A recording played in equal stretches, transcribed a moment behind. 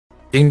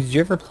Dean, did you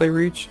ever play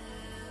Reach?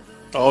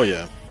 Oh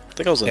yeah, I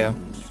think I was Yeah.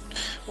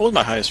 What was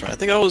my highest rank? I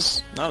think I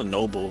was not a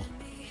noble.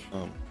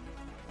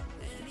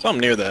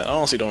 Something near that. I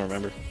honestly don't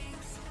remember.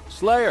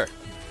 Slayer.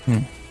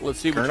 Let's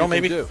see what Colonel, you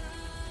maybe? can do.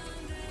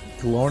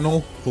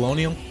 Colonial?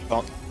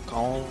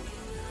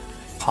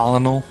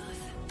 Colonel?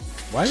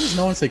 Why does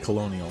no one say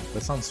colonial?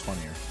 That sounds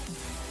funnier.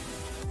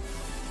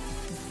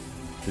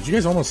 Did you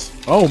guys almost...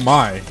 Oh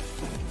my!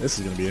 This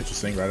is going to be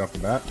interesting right off the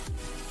bat.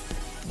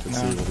 Let's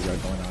see what we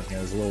got going on here.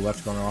 There's a little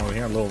left going on over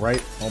here, a little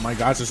right. Oh my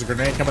gosh, there's a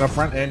grenade coming up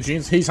front, and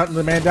he's hunting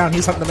the man down.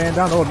 He's hunting the man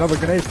down. Oh, another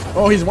grenade.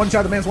 Oh, he's one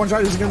shot. The man's one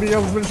shot. He's going to be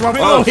able to finish him off.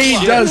 Oh, he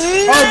does.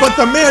 Oh, but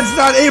the man's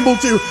not able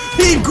to.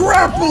 He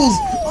grapples.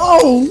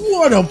 Oh,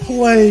 what a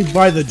play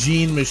by the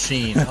Gene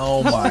Machine.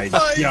 Oh my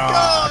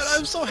God,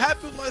 I'm so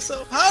happy with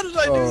myself. How did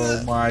I do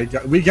that? Oh my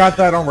God. We got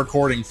that on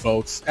recording,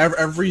 folks.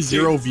 Every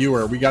zero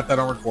viewer, we got that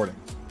on recording.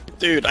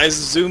 Dude, I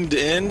zoomed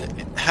in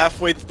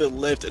halfway through the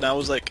lift, and I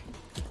was like,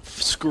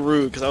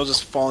 screwed, because I was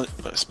just falling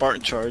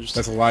Spartan charged.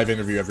 That's a live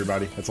interview,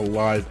 everybody. That's a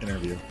live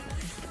interview.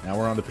 Now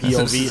we're on the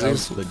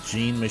POV of the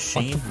Gene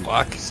Machine.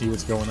 Fuck. See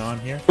what's going on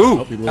here.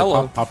 Ooh, oh,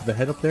 hello. Pop of the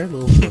head up there.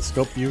 Little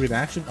scope view in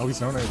action. Oh, he's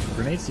throwing a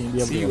grenade. So you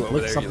can be able to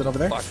flip something over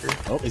there.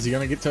 Fucker. Oh, is he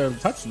going to get to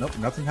touch? Nope,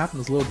 nothing happened.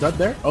 There's a little dud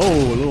there.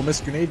 Oh, a little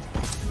missed grenade.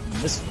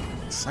 Missed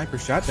sniper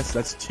shot.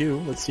 That's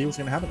two. Let's see what's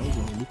going to happen. Oh, he's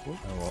going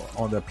to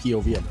on the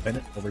POV of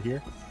Bennett over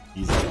here.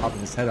 He's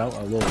popping his head out.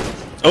 A little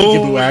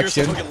peekaboo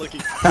action.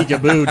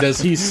 Peekaboo, does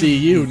he see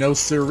you? No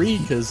siree,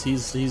 because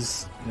he's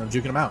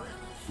juking him out.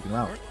 Juking him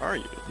out. Where are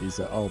you?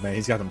 He's oh man,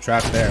 he's got them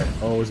trapped there.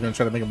 Oh, he's gonna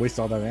try to make him waste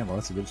all that ammo.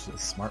 That's a good,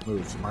 smart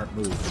move. Smart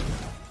move.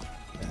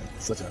 Man,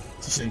 such an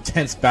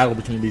intense battle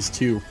between these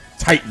two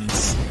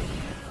titans.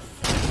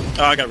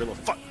 Oh, I got real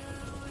fuck.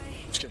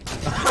 Just kidding.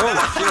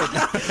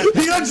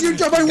 He got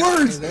juked out by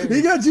words.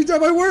 He got juked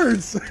out by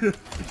words.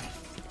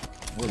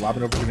 We're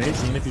lobbing over grenades,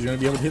 seeing if he's going to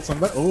be able to hit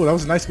somebody. Oh, that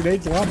was a nice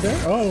grenade to lob there.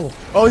 Oh,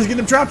 he's getting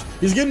him trapped.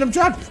 He's getting him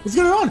trapped. What's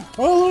going on?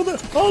 Oh, a little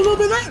bit. Oh, a little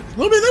bit of that. A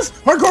little bit of this.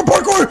 Hardcore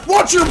parkour.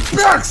 Watch your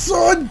back,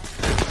 son.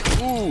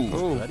 Ooh,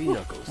 bloody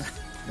knuckles.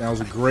 That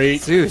was a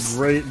great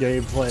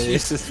gameplay.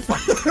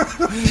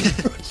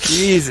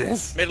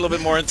 Jesus. Made it a little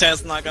bit more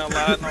intense, not gonna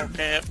lie. No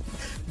cap.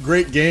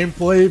 Great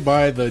gameplay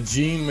by the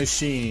Gene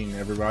Machine,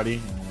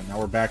 everybody. Now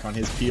we're back on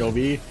his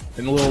POV.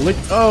 And a little lick.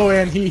 Oh,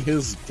 and he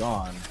is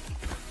gone.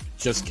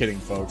 Just kidding,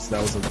 folks. That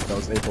was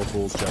April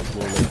Fool's joke. A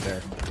little late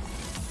there.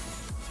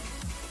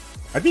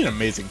 I'd be an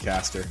amazing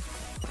caster.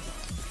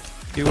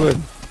 You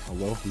would. Oh,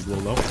 low. He's a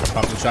little low.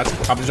 Popping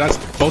shots. Popping shots.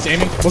 Both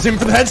aiming for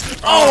the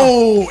heads.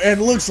 Oh! And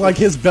looks like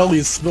his belly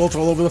is spilt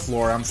all over the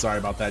floor. I'm sorry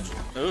about that.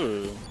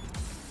 Ooh.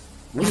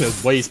 Look at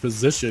his waist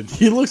position.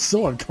 He looks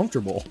so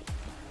uncomfortable.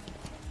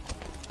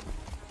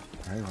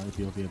 Alright,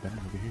 POV of Bennett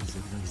over here.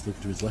 He's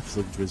looking to his left. He's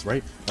looking to his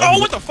right. Oh,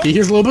 what the fuck? He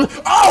hears a little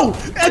bit. Oh!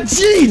 And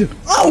Gene!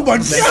 Oh my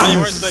God! You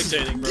weren't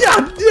spectating, bro.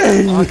 God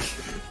dang!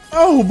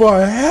 Oh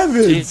my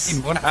heavens!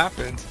 Gene, what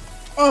happened?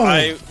 Oh.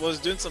 I was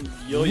doing some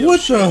yo-yo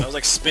shit. I was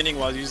like spinning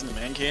while I was using the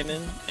man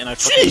cannon, and I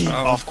fucking went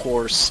off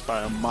course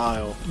by a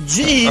mile.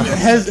 Gene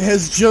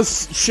has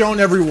just shown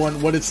everyone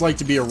what it's like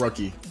to be a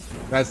rookie.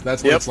 That's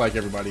what it's like,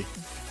 everybody.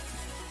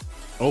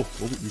 Oh,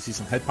 you see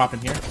some head popping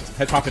here. Some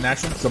head popping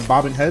action. Some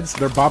bobbing heads.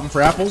 They're bobbing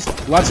for apples.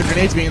 Lots of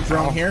grenades being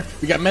thrown here.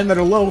 We got men that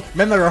are low,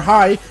 men that are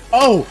high.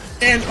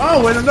 And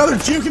another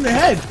juke in the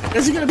head.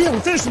 Is he going to be able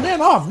to finish the man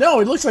off?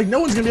 No, it looks like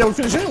no one's going to be able to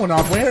finish anyone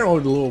off. Where? Oh,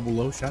 the little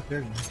low shot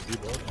there. That's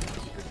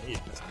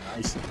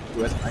nice.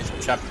 Ooh, that's a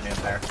nice chop man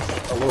there.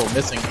 A little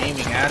missing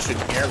aiming action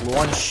here.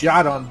 One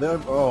shot on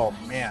them. Oh,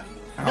 man.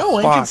 No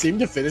one can seem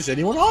to finish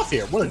anyone off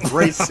here. What a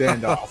great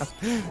standoff.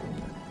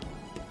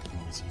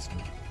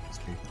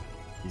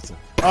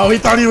 Oh, he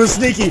thought he was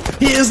sneaky.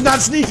 He is not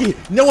sneaky.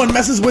 No one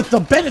messes with the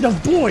Bennett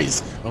of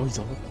boys. Oh, he's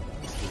all over.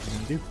 What's he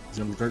gonna do? He's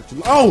gonna revert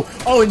to.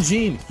 Oh, and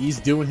Gene, he's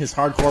doing his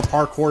hardcore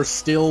parkour,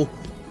 still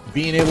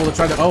being able to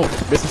try to. Oh,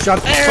 missing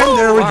shots. And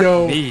there we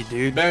go. Me,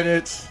 dude.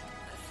 Bennett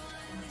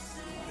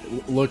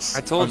looks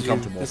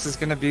uncomfortable. You, this is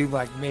gonna be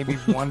like maybe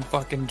one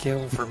fucking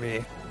kill for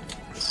me.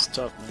 This is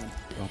tough, man.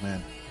 Oh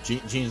man.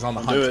 Gene's on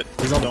the Don't hunt.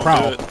 He's on the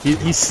prowl.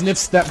 He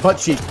sniffs that butt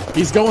cheek.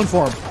 He's going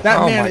for him.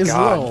 That man is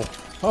low.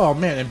 Oh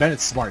man, and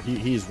Bennett's smart.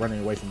 He's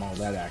running away from all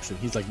that action.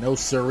 He's like, no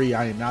siree,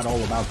 I am not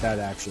all about that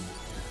action.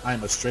 I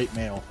am a straight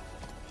male.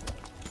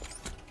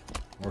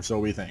 Or so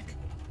we think.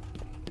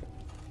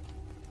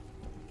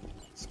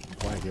 Let's keep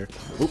quiet here.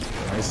 Oop,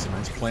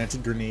 nice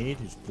planted grenade.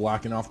 He's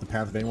blocking off the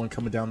path of anyone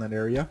coming down that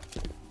area.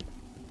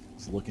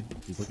 He's looking,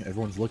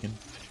 everyone's looking.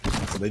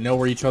 So they know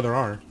where each other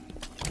are.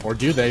 Or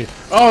do they?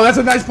 Oh, that's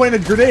a nice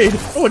planted grenade.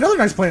 Oh, another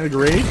nice planted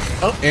grenade.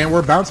 Oh, and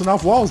we're bouncing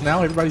off walls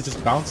now. Everybody's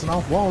just bouncing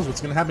off walls.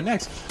 What's going to happen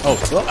next? Oh,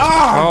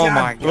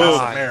 my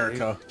God,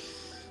 America.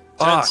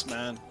 Tense,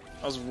 man.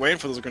 I was waiting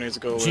for those grenades to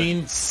go away.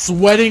 Gene,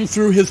 sweating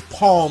through his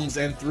palms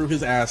and through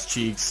his ass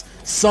cheeks,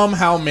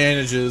 somehow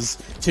manages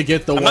to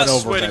get the one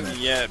over Bennett. I'm not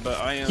sweating yet, but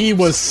I am. He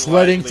was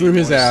sweating through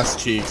his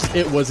ass cheeks.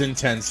 It was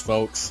intense,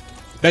 folks.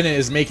 Bennett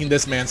is making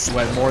this man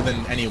sweat more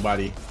than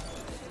anybody.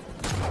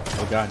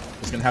 Oh god,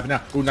 what's gonna happen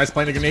now? Ooh, nice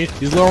playing a grenade.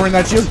 He's lowering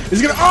that shield.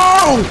 He's gonna.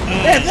 Oh!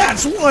 And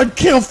that's one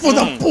kill for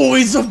the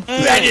boys of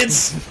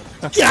Bennett.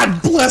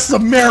 God bless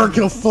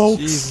America,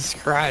 folks. Jesus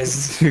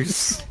Christ,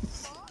 Zeus.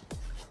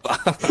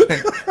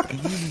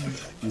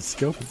 He's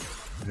scoping.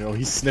 You know,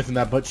 he's sniffing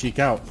that butt cheek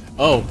out.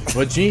 Oh,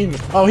 but Gene,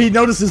 oh, he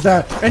notices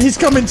that, and he's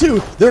coming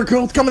too. They're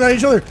both coming at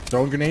each other.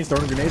 Throwing grenades. They're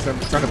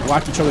trying to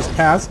block each other's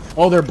paths.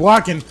 Oh, they're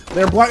blocking.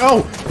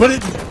 Oh,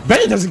 but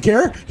Bennett doesn't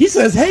care. He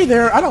says, hey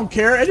there, I don't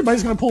care.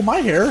 Anybody's gonna pull my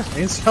hair. And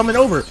he's coming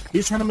over.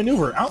 He's trying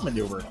to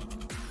outmaneuver.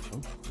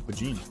 Oh, but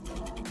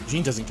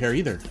Gene doesn't care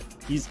either.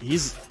 He's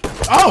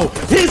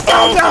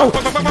found out!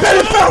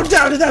 Bennett found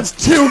out, and that's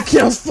 2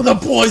 kills for the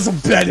boys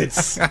of Bennett.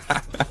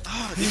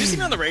 Did you see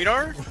me on the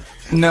radar?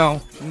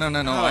 No. Oh,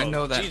 I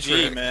know that GG,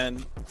 trick.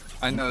 man.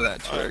 I know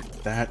that trick.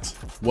 That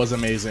was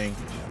amazing.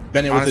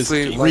 Bennett Honestly,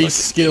 with his 3 like,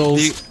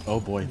 skills.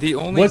 Oh boy. The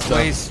only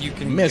place you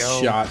can miss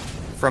go shot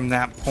from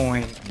that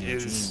point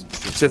is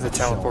to the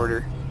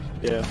teleporter.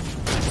 Yeah.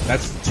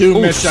 That's 2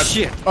 Oh, missed shots.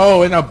 shit.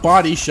 Oh, and a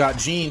body shot.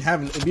 Gene being a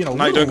Not little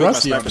doing good with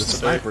rusty my on the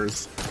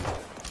snipers snipers.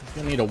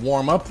 Gonna need to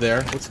warm up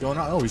there. What's going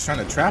on? Oh, he's trying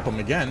to trap him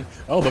again.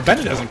 Oh, but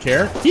Bennett doesn't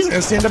care. He's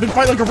gonna stand up and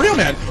fight like a real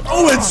man.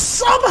 Oh, and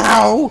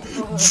somehow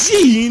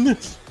Gene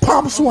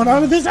pops one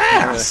out of his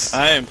ass.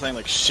 I am playing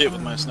like shit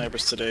with my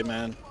snipers today,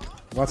 man.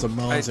 Lots of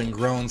moans and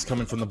groans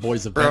coming from the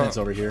boys of Bro. Bennett's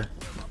over here.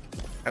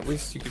 At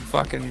least you can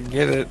fucking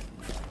get it.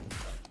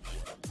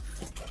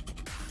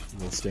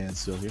 We'll stand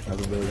still here.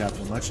 Hasn't really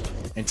happened much.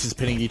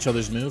 Anticipating each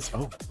other's moves.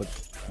 Oh, but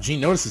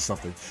Gene notices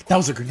something. That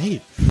was a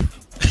grenade. Oh,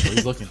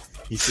 he's looking.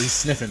 He's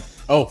sniffing.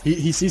 Oh,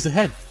 he sees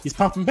ahead. He's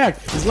popping back.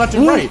 He's left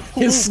and right.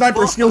 His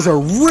sniper skills are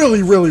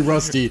really, really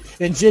rusty.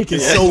 And Jake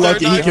is so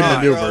lucky he can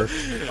maneuver.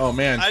 Oh,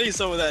 man. I need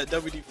some of that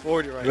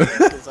WD-40 right now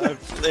because I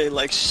play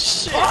like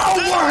shit. Oh,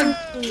 my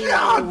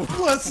God.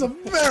 Bless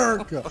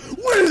America.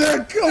 Where did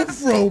that come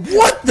from?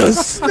 What the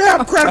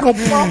snap, crackle,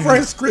 pop,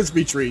 Rice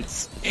Krispie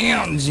treats?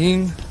 Damn,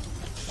 Gene.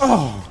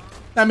 Oh,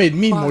 that made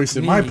me Fuck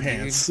moisten my me,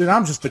 pants. And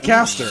I'm just the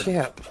caster.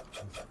 Shit.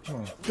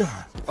 Oh,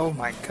 God. Oh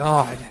my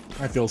God.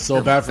 I feel so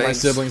Your bad for my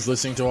face. siblings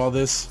listening to all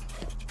this.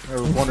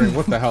 They're wondering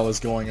what the hell is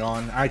going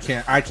on. I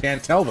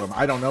can't tell them.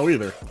 I don't know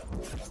either.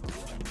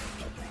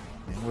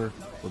 And we're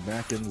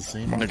back in the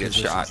same. I'm gonna get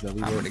positions shot. that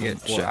we I'm were gonna from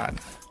get before. shot.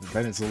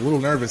 Bennett's a little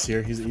nervous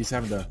here. He's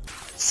having to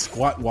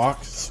squat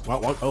walk.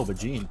 Oh, but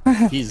Gene,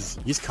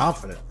 he's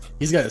confident.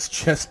 He's got his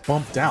chest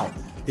bumped out.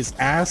 His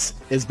ass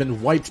has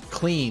been wiped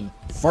clean,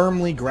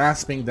 firmly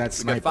grasping that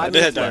sniper. I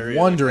did have diarrhea.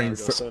 Wondering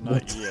For, so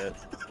not yet.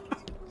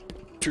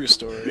 True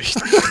story.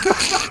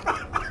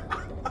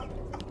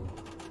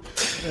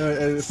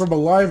 From a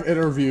live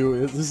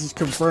interview, this is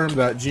confirmed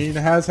that Gene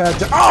has had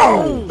to.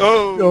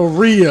 Oh,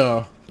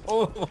 Rhea.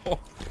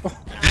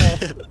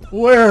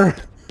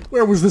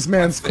 Where was this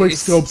man's quick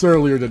scopes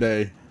earlier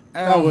today?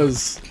 That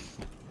was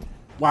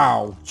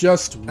wow,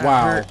 just That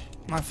wow. hurt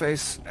my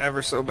face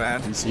ever so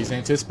bad. He's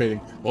anticipating.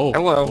 Oh,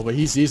 Hello. Oh, but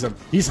he sees him.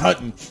 He's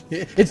hunting.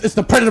 It's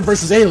the Predator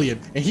versus Alien.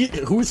 And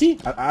who is he?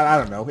 I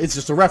don't know. It's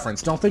just a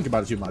reference. Don't think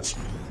about it too much.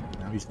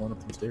 Now he's going up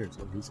them stairs.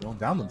 Oh, he's going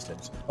down them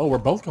stairs. Oh, we're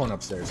both going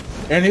upstairs.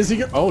 And is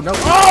he? Oh no!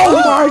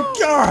 Oh my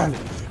God!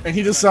 And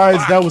he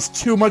decides that was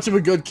too much of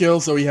a good kill,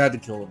 so he had to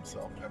kill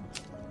himself.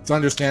 It's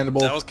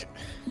understandable.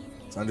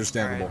 It's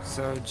understandable. Alright,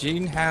 so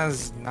Gene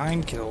has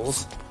 9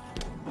 kills.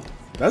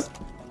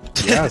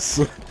 Yes.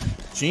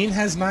 Gene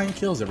has 9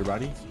 kills,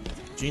 everybody.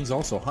 Gene's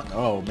also hunting.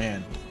 Oh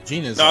man,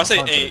 Gene is. No, I'll say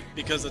hunter. 8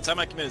 because the time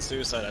I committed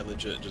suicide, I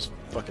legit just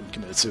fucking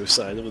committed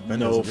suicide with Ben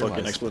no doesn't fucking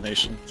realize.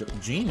 explanation.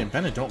 Gene and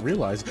Bennett don't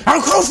realize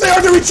how close they are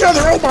to each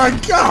other. Oh my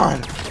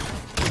God!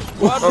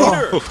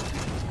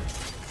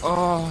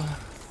 Oh,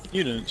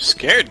 You done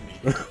scared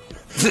me.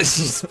 she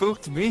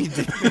spooked me,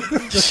 dude.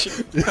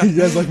 You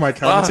guys like my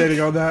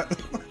commentating on that?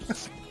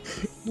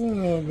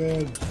 Oh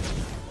man.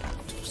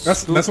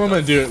 That's what I'm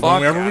gonna do. Fuck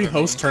Whenever we outta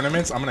host me.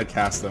 tournaments, I'm gonna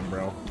cast them,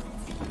 bro.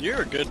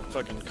 You're a good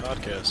fucking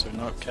podcaster,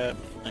 not cap.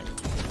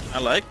 I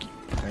like you.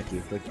 Thank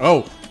you.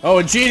 Oh,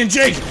 and Gene and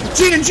Jake!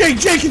 Gene and Jake!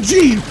 Jake and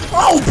Gene!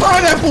 Oh,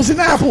 pineapples and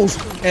apples!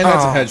 And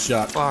that's a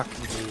headshot. Fuck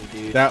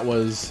you, dude. That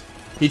was...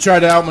 He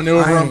tried to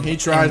outmaneuver him. He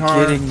tried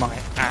hard. Getting my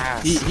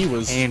ass He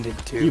was handed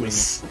to he me.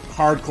 was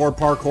hardcore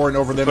parkouring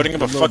over them. Putting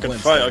up a little fucking blimps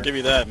fight, there. I'll give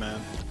you that, man.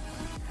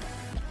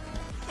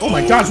 Oh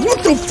my gosh,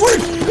 what the frick?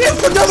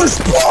 It's another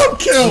spawn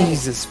kill!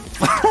 Jesus.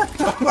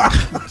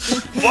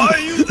 Why are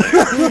you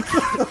there?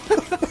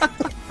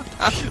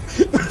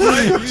 Why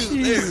are you there?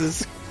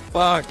 Jesus.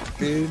 Fuck,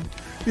 dude.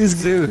 He's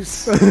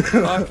Zeus.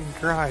 Fucking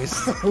Christ.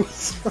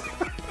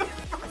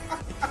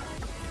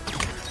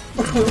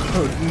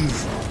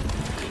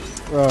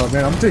 Oh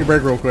man, I'm gonna take a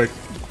break real quick.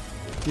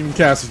 Even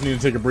casters need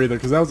to take a breather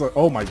because that was like,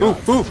 oh my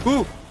God.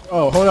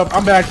 Oh, hold up,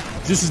 I'm back.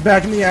 Zeus is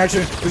back in the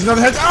action. There's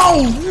another head.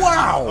 Oh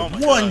wow! Oh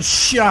my One God.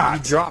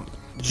 shot. Drop.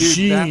 Dude,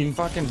 Gene that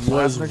fucking was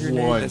plasma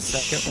grenade, one the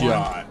second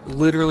shot. one,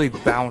 literally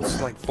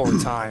bounced like 4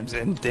 times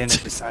and then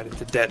it decided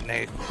to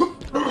detonate.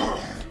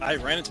 I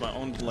ran into my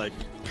own, like,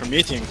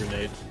 Promethean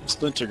grenade.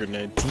 Splinter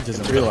grenade. He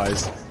doesn't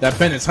realize that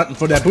Bennett's hunting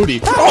for that booty.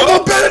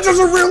 Oh, Bennett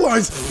doesn't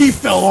realize he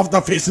fell off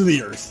the face of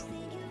the earth.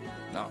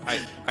 No,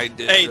 I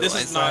did. Hey, this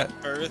is realize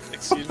not Earth.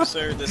 Excuse me,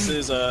 sir. This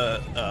is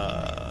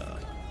I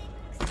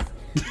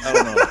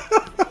don't know.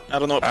 I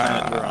don't know what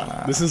planet we're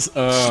on. This is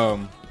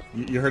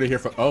you heard it here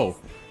from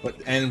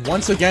and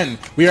once again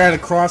we are at a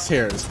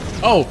crosshairs.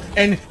 Oh,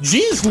 and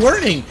Gene's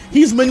learning.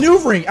 He's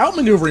maneuvering,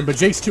 outmaneuvering, but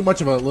Jake's too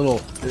much of a little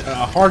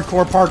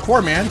hardcore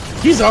parkour man.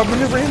 He's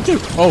outmaneuvering him too.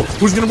 Oh,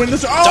 who's gonna win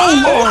this? Oh,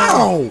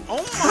 wow! Oh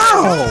my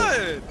How?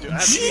 God. Dude,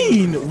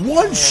 Gene,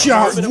 one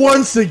shot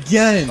once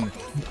again,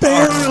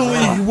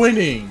 barely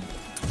winning.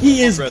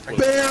 He is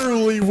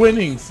barely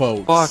winning,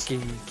 folks.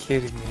 Fucking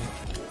kidding me.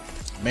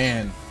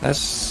 Man,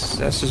 That's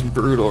just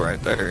brutal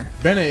right there.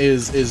 Bennett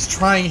is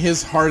trying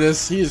his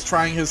hardest. He is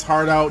trying his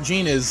heart out.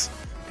 Gene is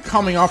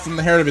coming off from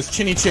the hair of his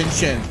chinny chin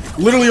chin,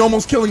 literally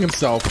almost killing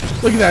himself.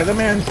 Look at that, the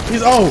man.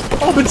 He's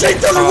but Jake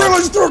doesn't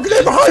realize throw a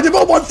grenade behind him.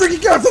 Oh my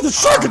freaking god! That's a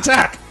shark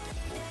attack.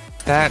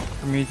 That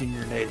Promethean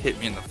grenade hit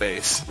me in the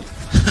face.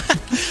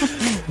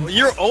 Well,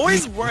 you're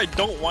always where I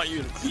don't want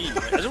you to be.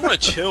 Right? I just want to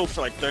chill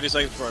for like 30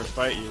 seconds before I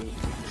fight you.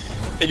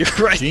 And you're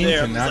right Gene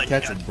there. cannot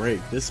catch a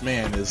break. This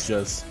man is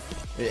just.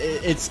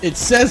 It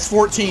says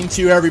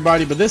 14-2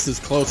 everybody, but this is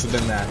closer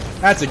than that.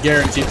 That's a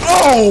guarantee.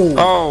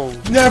 Oh!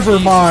 Never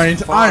mind.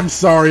 Fuck. I'm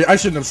sorry. I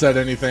shouldn't have said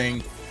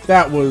anything.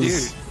 That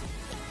was. Dude,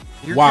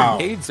 your wow.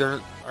 grenades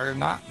are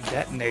not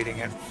detonating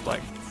it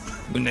like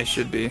when they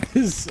should be.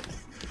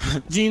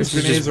 Gene's This is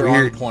grenades just are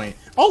weird. on point.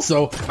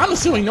 Also, I'm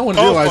assuming no one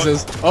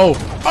realizes. Oh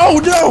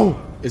no!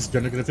 Is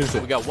Bennett gonna finish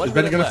it? We got 1 Is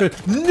Bennett minute gonna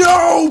finish?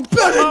 No!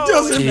 Bennett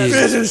doesn't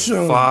Jesus finish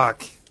him!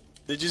 Fuck.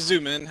 Did you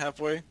zoom in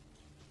halfway?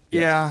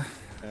 Yeah.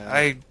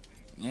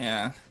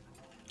 Yeah.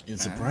 In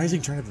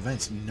surprising turn of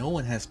events, no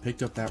one has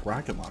picked up that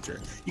rocket launcher.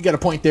 You got a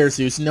point there,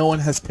 Zeus. No one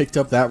has picked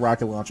up that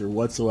rocket launcher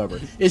whatsoever.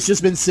 It's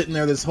just been sitting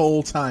there this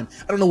whole time.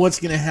 I don't know what's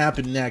going to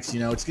happen next,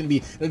 you know. It's going to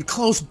be a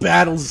close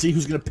battle to see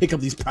who's going to pick up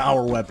these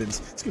power weapons.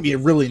 It's going to be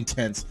really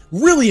intense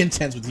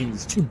with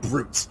these two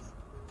brutes.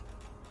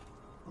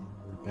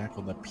 We're back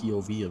on the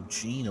POV of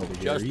Gene over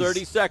here. Just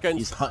 30 seconds.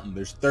 He's hunting.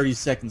 There's 30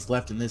 seconds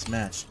left in this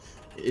match.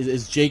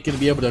 Is Jake going to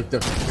be able to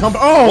come?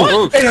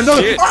 Oh, and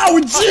another. Shit. Oh,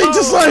 and Jake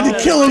decided to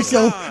kill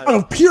himself out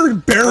of pure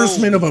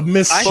embarrassment of a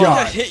missed I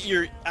shot. hit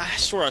your. I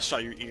swear I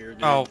shot your ear,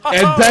 dude. Oh.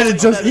 And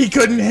Bennett he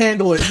couldn't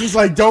handle it. He's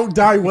like, don't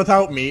die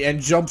without me, and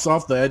jumps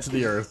off the edge of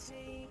the earth.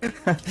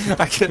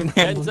 I couldn't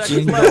handle 10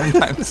 Gene seconds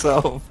by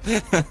myself.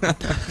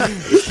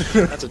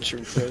 That's a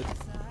true fit.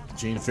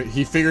 Gene,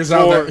 he figures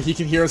out that he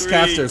can hear his 3,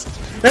 casters.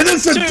 And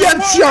it's a 2, dead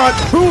 1.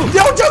 shot!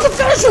 Yo, doesn't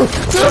finish him!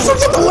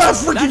 Finishes at the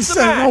last freaking That's the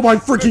second! match. Oh my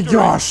freaking Victory.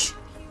 gosh!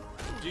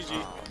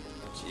 GG.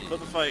 Put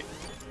the fight.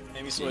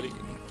 Made me sweaty.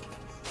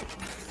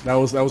 That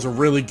was a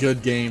really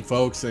good game,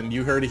 folks, and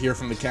you heard it here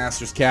from the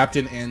casters,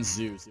 Captain and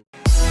Zeus.